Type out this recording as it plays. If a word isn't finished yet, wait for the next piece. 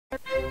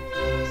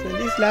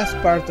last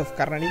part of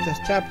Carnalito's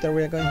chapter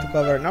we are going to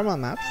cover normal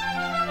maps.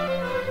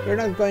 We're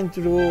not going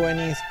to do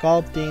any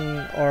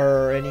sculpting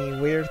or any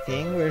weird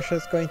thing, we're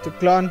just going to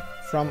clone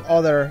from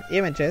other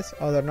images,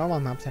 other normal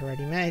maps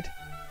already made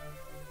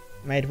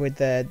with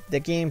the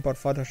GIMP or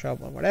Photoshop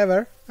or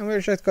whatever, and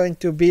we're just going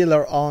to build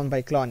our own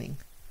by cloning.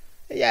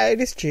 Yeah, it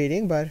is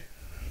cheating, but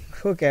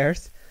who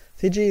cares?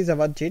 CG is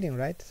about cheating,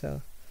 right?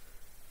 So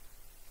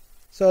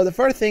the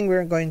first thing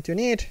we're going to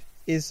need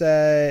is 2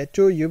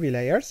 UV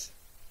layers.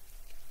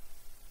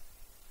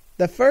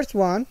 The first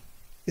one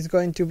is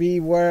going to be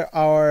where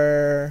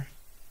our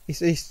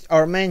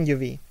main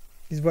UV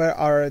is, where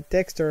our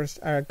textures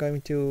are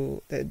going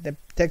to, the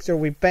texture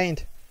we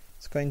paint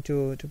is going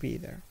to be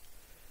there.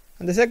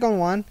 And the second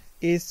one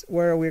is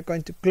where we're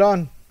going to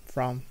clone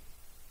from.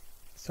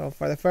 So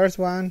for the first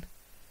one,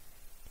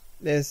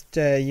 let's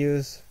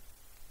use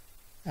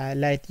a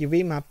light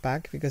UV map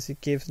pack because it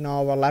gives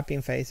no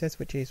overlapping faces,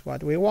 which is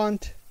what we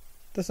want.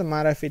 Doesn't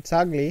matter if it's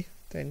ugly,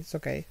 then it's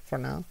okay for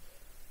now.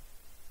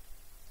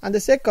 And the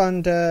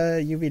second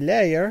UV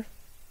layer,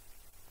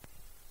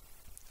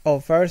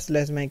 first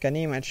let's make an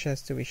image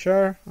just to be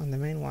sure on the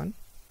main one.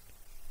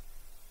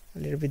 A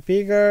little bit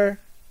bigger,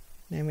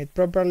 name it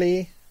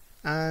properly,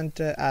 and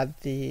add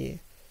the,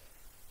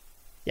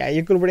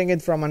 you could bring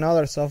it from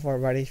another software,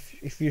 but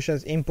if you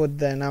just input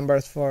the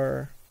numbers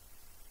for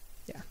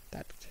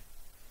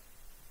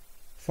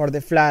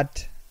the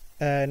flat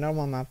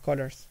normal map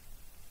colors,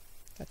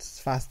 that's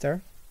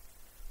faster.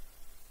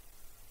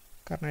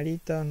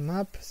 Carnalito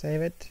map,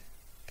 save it.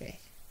 Okay.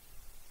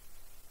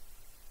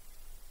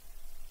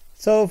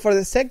 So for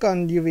the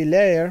second UV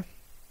layer,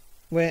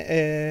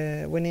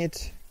 we need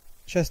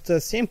just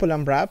a simple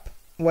unwrap.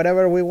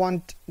 Whatever we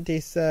want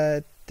this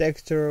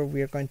texture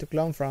we are going to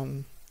clone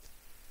from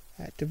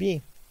to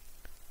be.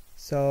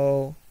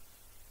 So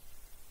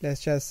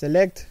let's just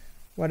select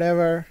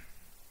whatever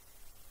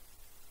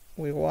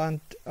we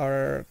want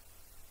our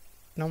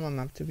normal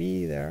map to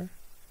be there,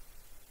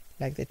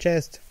 like the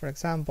chest, for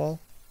example.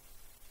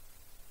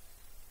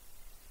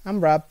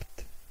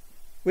 Unwrapped.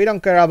 We don't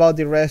care about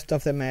the rest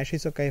of the mesh,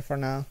 it's okay for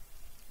now.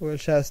 We'll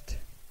just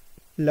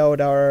load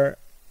our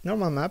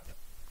normal map.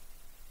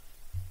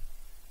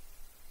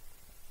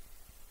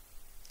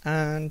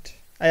 And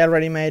I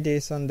already made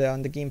this on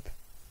the GIMP,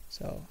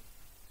 so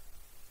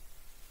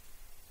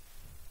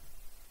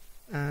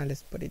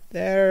let's put it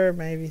there,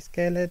 maybe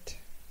scale it.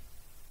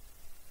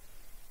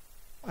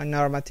 On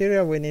our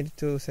material we need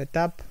to set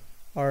up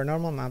our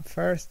normal map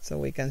first so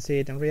we can see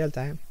it in real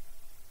time.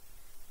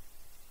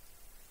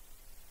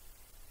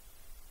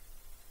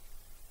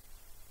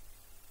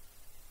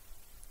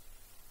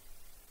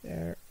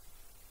 There.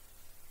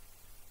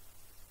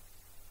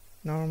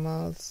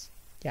 Normals.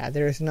 Yeah,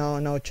 there is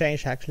no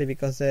change actually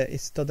because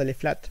it's totally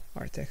flat,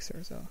 our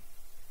texture, so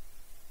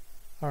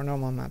our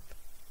normal map.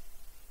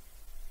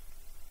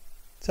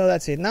 So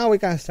that's it. Now we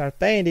can start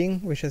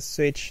painting. We should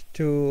switch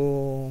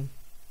to,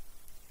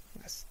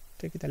 let's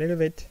take it a little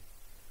bit,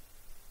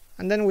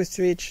 and then we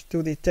switch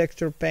to the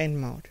texture paint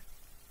mode.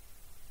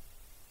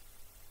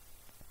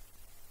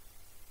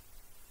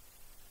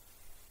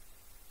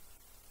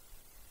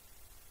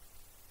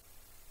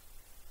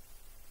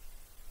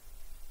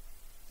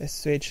 Let's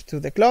switch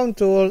to the clone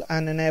tool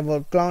and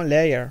enable clone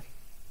layer.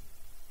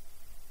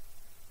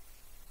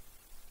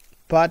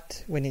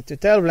 But we need to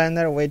tell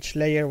Blender which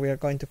layer we are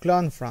going to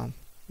clone from.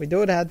 We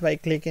do that by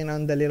clicking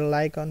on the little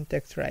icon,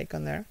 texture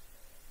icon there,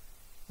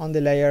 on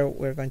the layer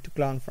we're going to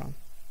clone from.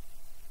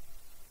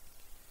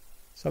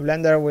 So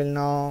Blender will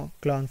now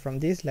clone from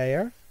this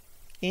layer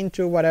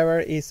into whatever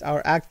is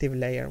our active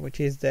layer, which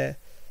is the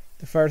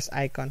first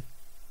icon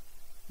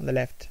on the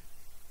left,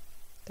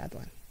 that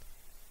one.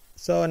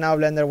 So now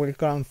Blender will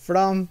clone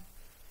from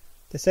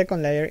the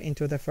second layer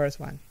into the first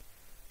one.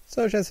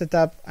 So just set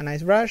up a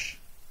nice brush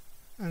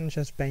and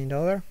just paint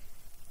over.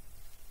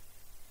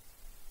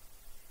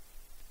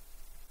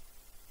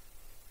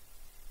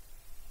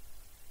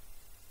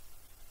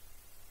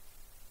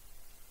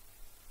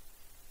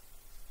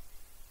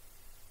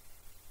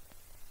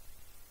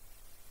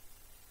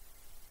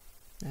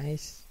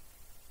 Nice.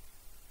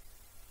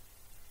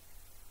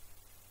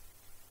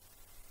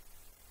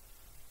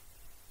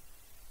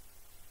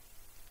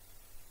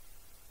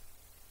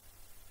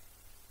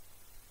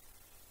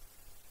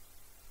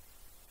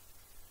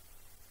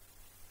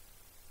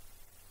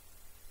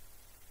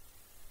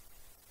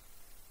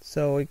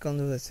 So we can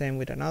do the same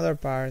with another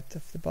part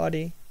of the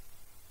body.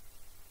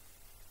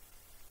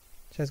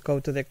 Just go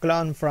to the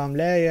clone from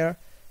layer,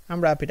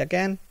 unwrap it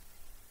again.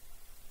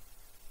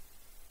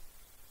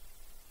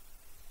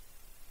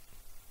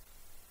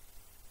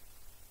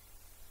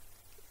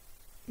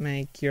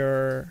 Make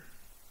your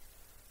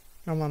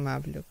normal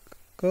map look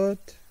good,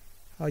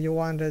 how you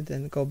want it,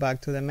 and go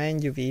back to the main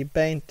UV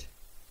paint.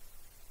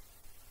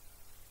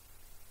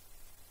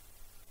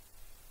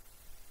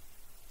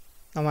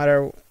 No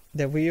matter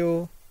the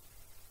view,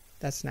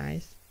 that's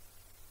nice.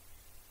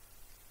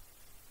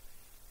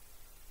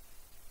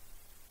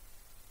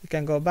 You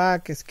can go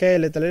back,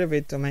 scale it a little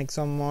bit to make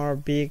some more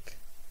big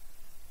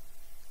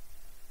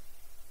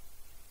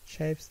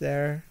shapes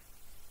there.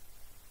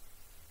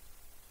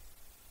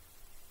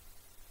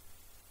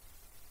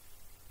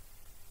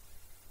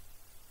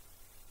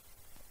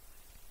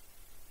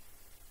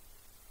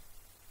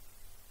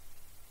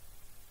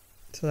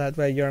 So that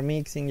way you're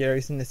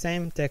using the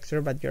same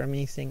texture, but you're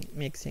mixing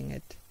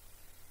it.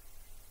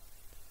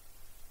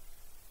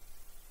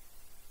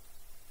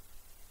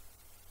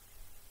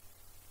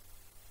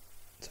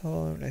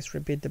 So let's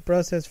repeat the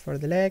process for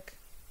the leg.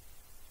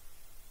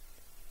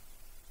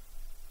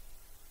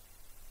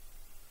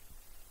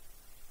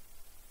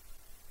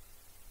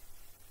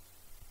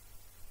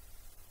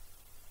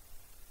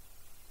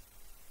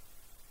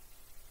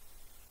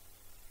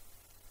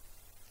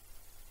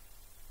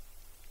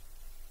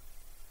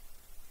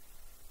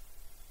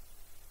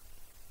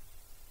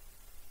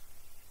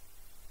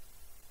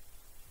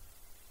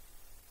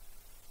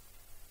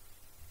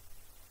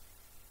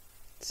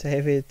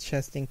 Save it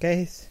just in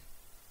case.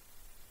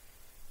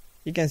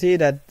 You can see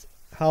that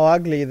how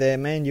ugly the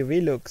main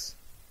UV looks,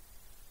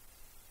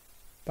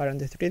 but on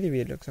the 3D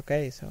view it looks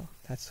okay, so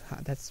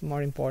that's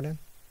more important.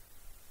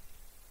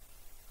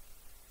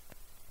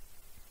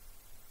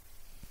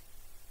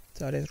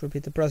 So let's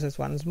repeat the process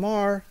once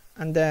more,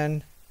 and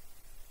then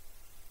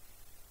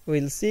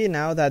we'll see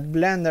now that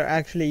Blender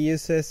actually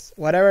uses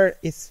whatever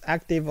is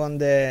active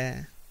on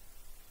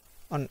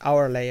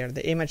our layer,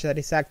 the image that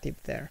is active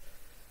there.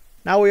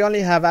 Now we only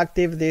have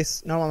active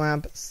this normal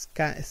map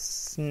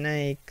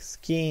snake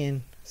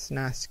skin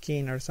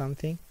or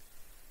something.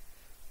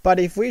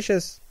 But if we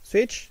just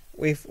switch,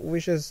 if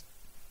we just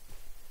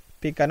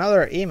pick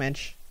another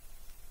image,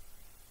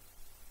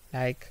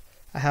 like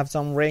I have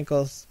some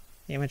wrinkles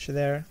image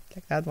there,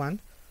 like that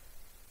one,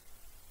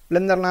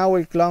 Blender now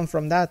will clone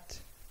from that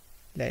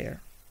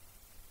layer.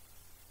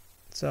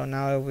 So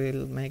now I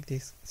will make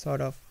this sort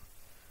of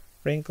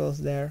wrinkles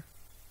there.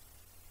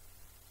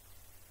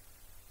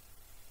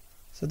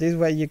 So this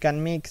way you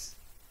can mix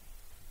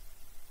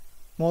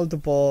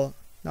multiple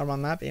normal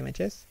map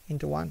images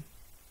into one.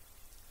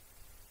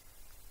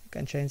 You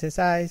can change the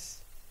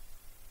size,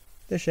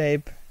 the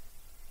shape,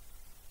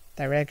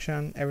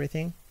 direction,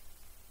 everything.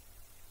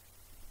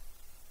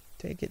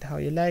 Take it how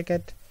you like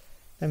it,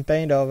 then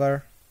paint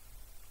over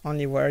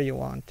only where you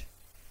want.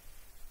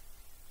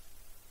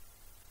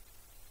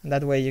 And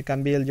that way you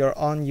can build your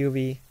own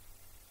UV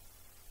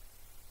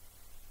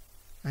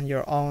and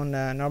your own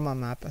normal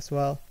map as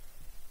well,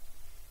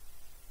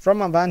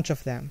 from a bunch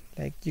of them.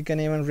 Like you can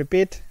even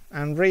repeat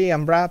and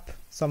re-unwrap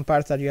some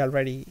parts that you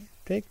already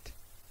picked.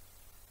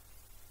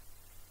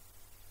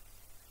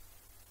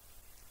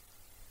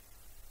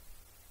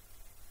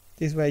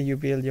 This way you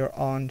build your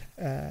own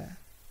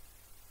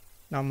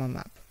normal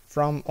map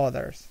from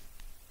others.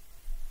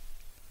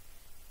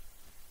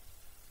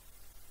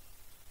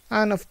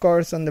 And of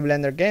course on the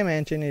Blender game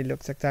engine it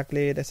looks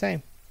exactly the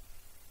same.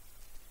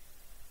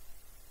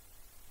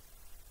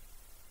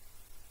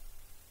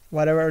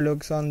 Whatever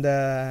looks on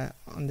the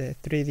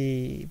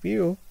 3D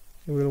view,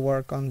 it will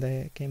work on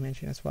the game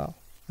engine as well,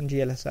 on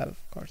GLSL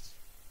of course.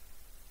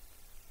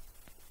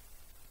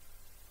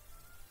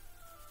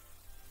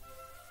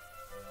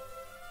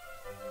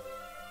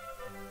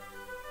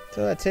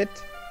 So that's it.